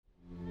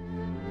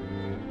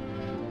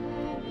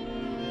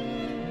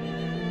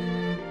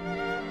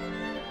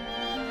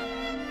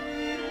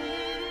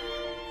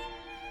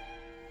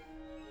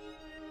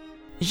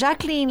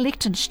Jacqueline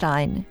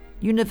Lichtenstein,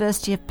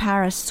 University of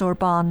Paris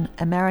Sorbonne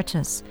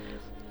emeritus,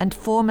 and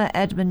former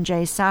Edmund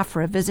J.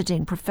 Safra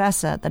visiting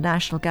professor at the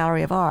National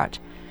Gallery of Art,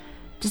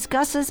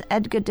 discusses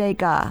Edgar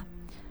Degas,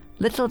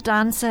 Little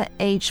Dancer,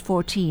 age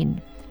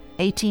 14,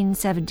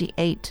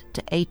 1878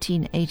 to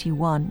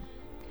 1881.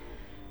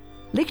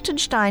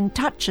 Lichtenstein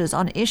touches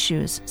on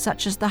issues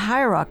such as the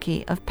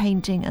hierarchy of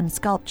painting and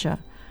sculpture,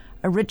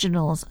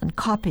 originals and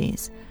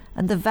copies,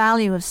 and the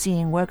value of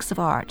seeing works of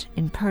art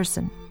in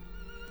person.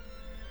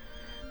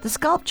 The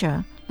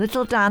sculpture,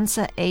 Little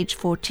Dancer, age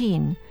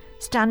 14,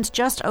 stands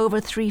just over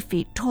 3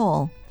 feet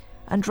tall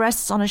and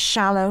rests on a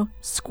shallow,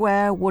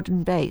 square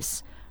wooden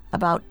base,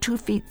 about 2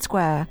 feet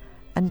square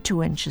and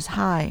 2 inches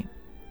high.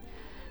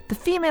 The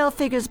female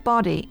figure's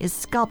body is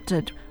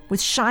sculpted with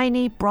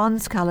shiny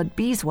bronze-colored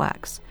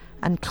beeswax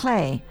and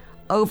clay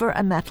over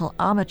a metal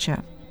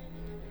armature.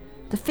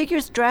 The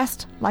figure's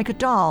dressed like a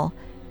doll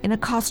in a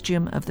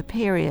costume of the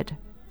period.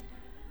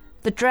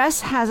 The dress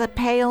has a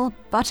pale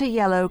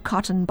butter-yellow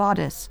cotton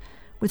bodice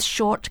with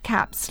short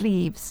cap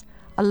sleeves,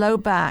 a low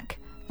back,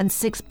 and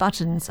 6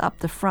 buttons up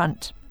the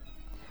front.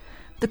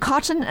 The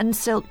cotton and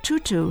silk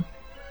tutu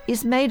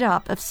is made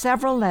up of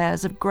several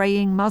layers of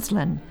graying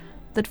muslin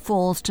that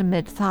falls to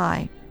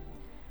mid-thigh.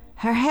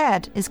 Her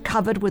head is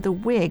covered with a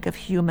wig of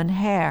human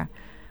hair,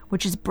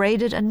 which is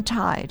braided and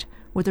tied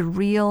with a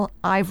real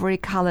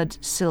ivory-colored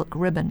silk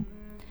ribbon.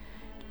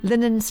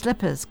 Linen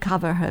slippers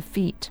cover her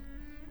feet.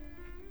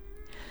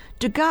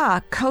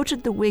 Degas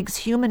coated the wig's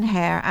human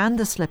hair and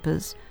the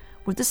slippers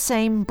with the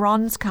same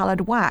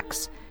bronze-colored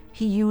wax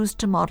he used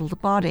to model the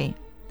body.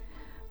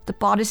 The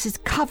bodice is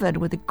covered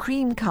with a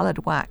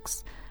cream-colored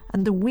wax,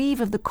 and the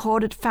weave of the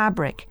corded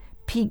fabric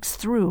peeks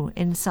through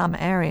in some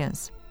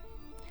areas.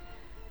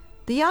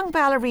 The young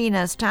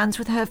ballerina stands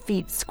with her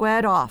feet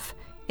squared off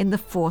in the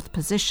 4th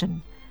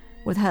position,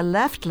 with her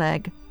left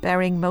leg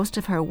bearing most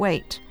of her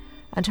weight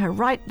and her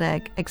right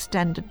leg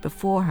extended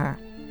before her.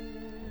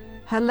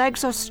 Her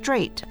legs are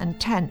straight and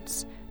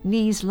tense,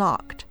 knees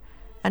locked,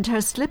 and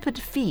her slippered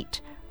feet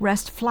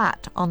rest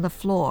flat on the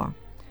floor,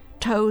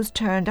 toes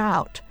turned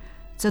out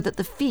so that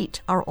the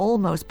feet are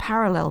almost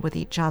parallel with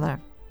each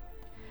other.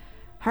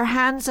 Her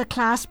hands are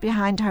clasped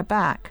behind her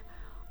back,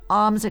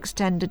 arms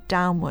extended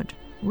downward,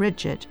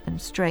 rigid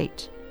and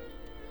straight.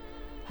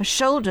 Her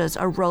shoulders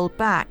are rolled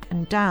back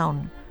and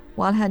down,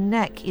 while her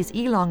neck is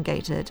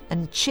elongated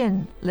and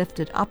chin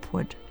lifted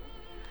upward.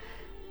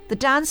 The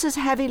dancer's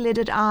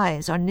heavy-lidded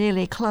eyes are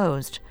nearly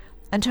closed,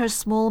 and her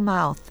small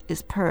mouth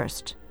is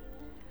pursed.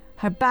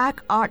 Her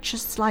back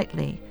arches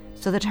slightly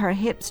so that her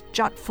hips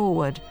jut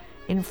forward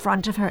in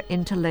front of her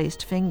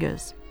interlaced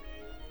fingers.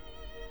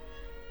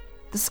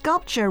 The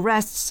sculpture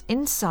rests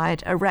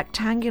inside a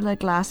rectangular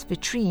glass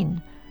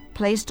vitrine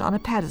placed on a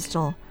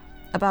pedestal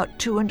about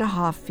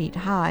 2.5 feet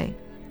high.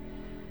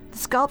 The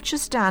sculpture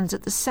stands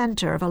at the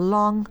center of a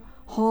long,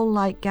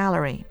 hall-like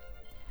gallery.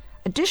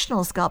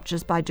 Additional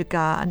sculptures by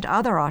Degas and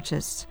other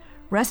artists,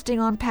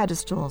 resting on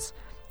pedestals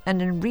and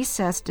in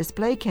recessed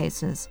display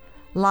cases,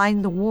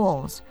 line the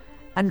walls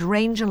and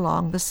range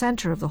along the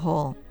center of the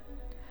hall.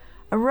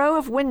 A row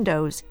of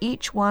windows,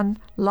 each one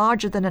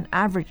larger than an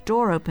average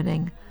door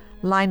opening,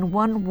 line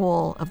one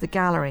wall of the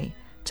gallery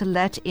to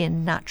let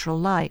in natural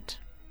light.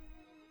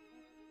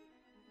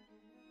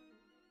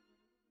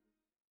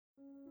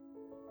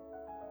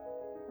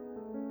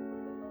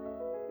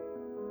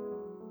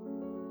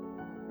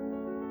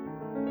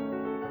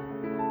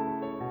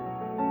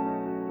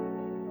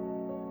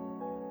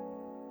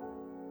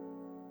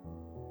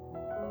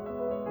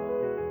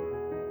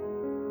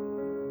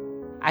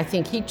 I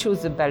think he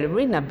chose the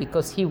ballerina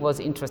because he was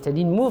interested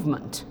in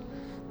movement.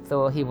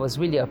 So he was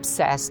really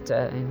obsessed,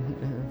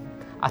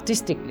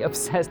 artistically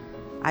obsessed.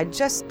 I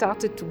just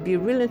started to be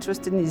really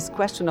interested in this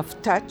question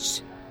of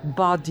touch,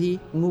 body,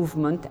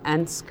 movement,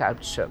 and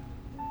sculpture.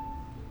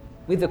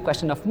 With the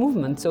question of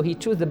movement, so he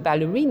chose the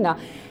ballerina.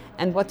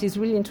 And what is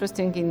really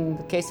interesting in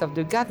the case of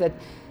Degas, that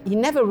he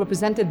never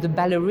represented the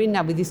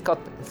ballerina with this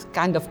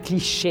kind of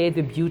cliché,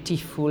 the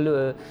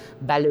beautiful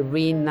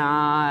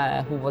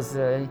ballerina who was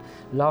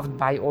loved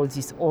by all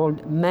these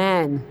old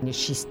men.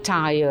 She's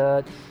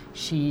tired,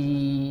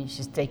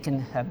 she's taken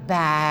her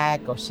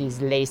bag, or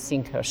she's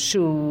lacing her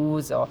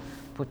shoes, or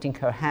putting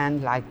her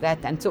hand like that.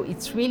 And so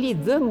it's really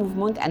the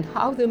movement and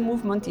how the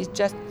movement is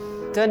just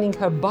turning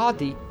her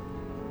body.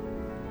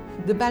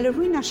 The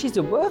ballerina, she's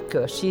a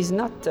worker. She's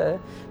not,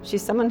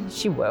 she's someone,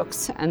 she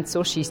works, and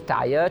so she's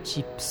tired,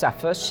 she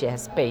suffers, she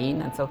has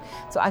pain, and so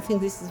I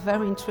think this is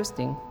very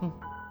interesting.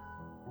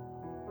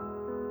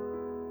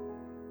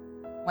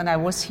 When I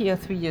was here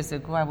 3 years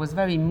ago, I was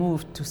very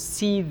moved to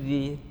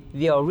see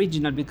the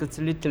original, because it's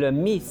a little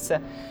myth,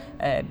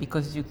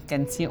 because you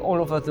can see all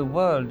over the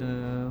world,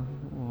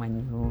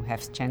 when you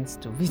have chance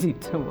to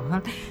visit the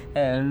world,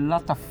 a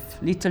lot of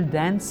little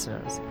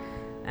dancers.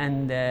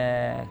 And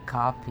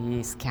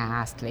copies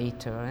cast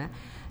later.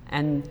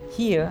 and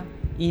here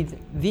is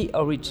the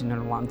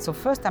original one. So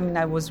first,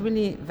 I was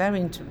really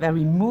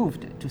very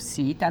moved to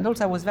see it, and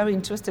also I was very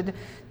interested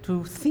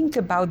to think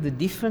about the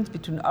difference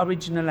between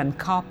original and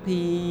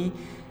copy,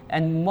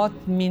 and what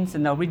means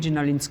an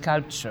original in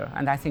sculpture.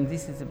 And I think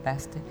this is the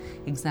best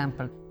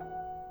example.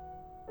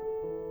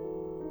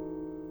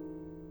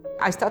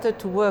 I started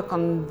to work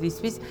on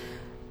this piece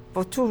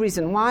for two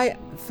reasons. Why?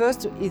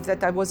 First is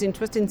that I was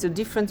interested in the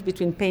difference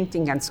between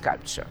painting and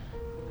sculpture,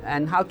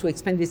 and how to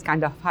explain this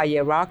kind of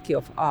hierarchy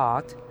of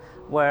art,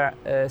 where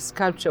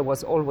sculpture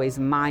was always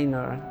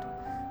minor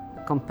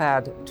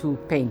compared to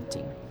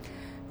painting.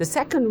 The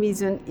second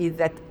reason is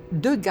that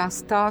Degas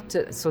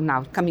started, so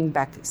now coming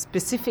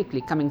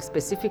specifically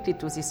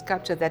to this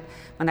sculpture, that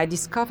when I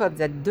discovered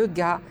that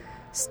Degas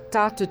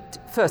started,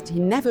 first he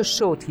never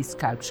showed his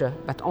sculpture,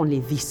 but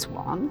only this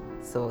one.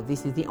 So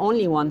this is the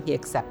only one he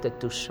accepted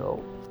to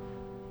show.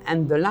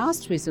 And the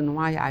last reason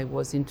why I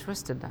was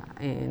interested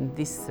in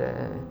this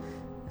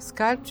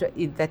sculpture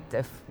is that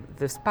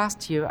this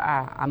past year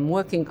I'm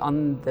working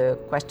on the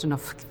question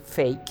of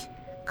fake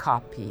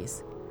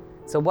copies.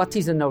 So what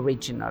is an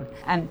original?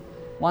 And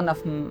one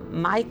of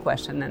my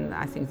questions, and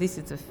I think this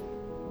is a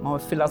more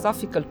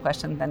philosophical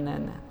question than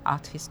an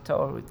art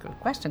historical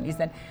question, is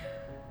that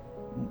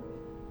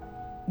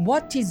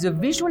what is the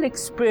visual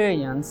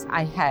experience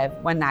I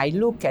have when I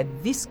look at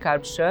this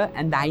sculpture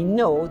and I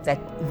know that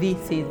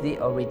this is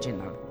the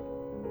original?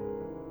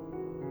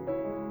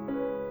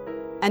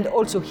 And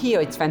also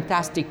here it's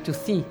fantastic to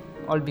see,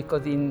 all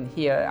because in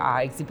here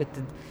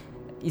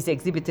is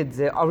exhibited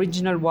the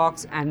original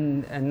works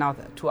and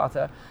another two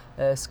other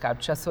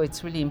sculptures, so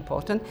it's really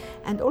important.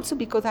 And also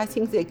because I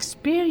think the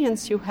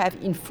experience you have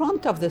in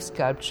front of the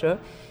sculpture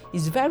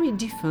is very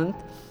different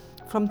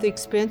from the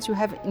experience you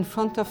have in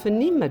front of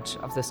an image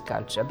of the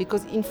sculpture,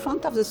 because in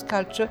front of the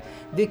sculpture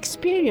the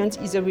experience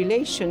is a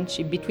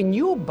relationship between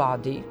your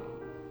body,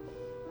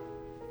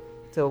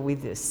 so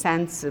with the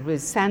sense,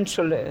 with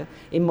sensual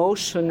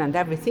emotion and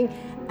everything,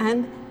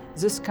 and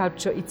the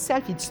sculpture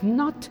itself. It's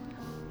not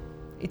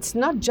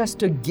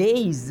just a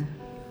gaze,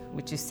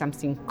 which is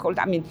something called,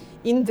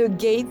 in the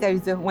gaze,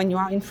 when you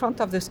are in front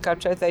of the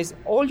sculpture, there is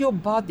all your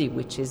body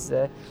which is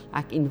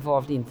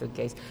involved in the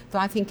gaze. So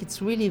I think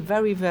it's really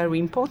very, very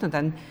important.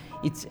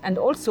 And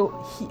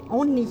also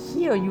only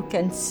here you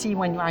can see,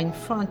 when you are in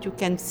front, you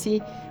can see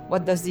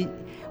what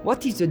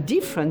is the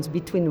difference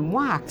between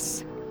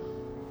wax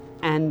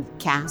and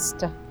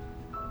cast.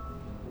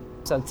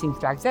 Something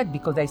like that,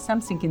 because there's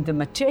something in the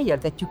material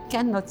that you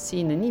cannot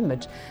see in an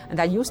image. And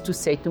I used to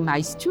say to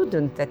my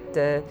student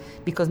that,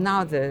 because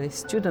now the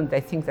student, they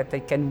think that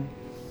they can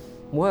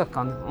work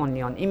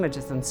only on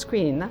images on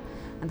screen,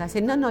 and I say,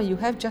 no, you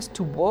have just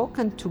to walk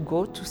and to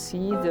go to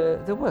see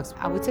the works.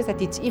 I would say that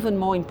it's even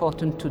more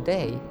important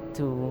today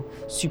to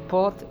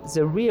support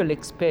the real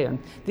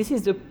experience. This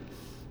is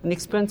an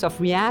experience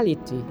of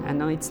reality,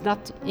 and it's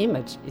not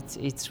image,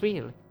 it's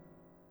real.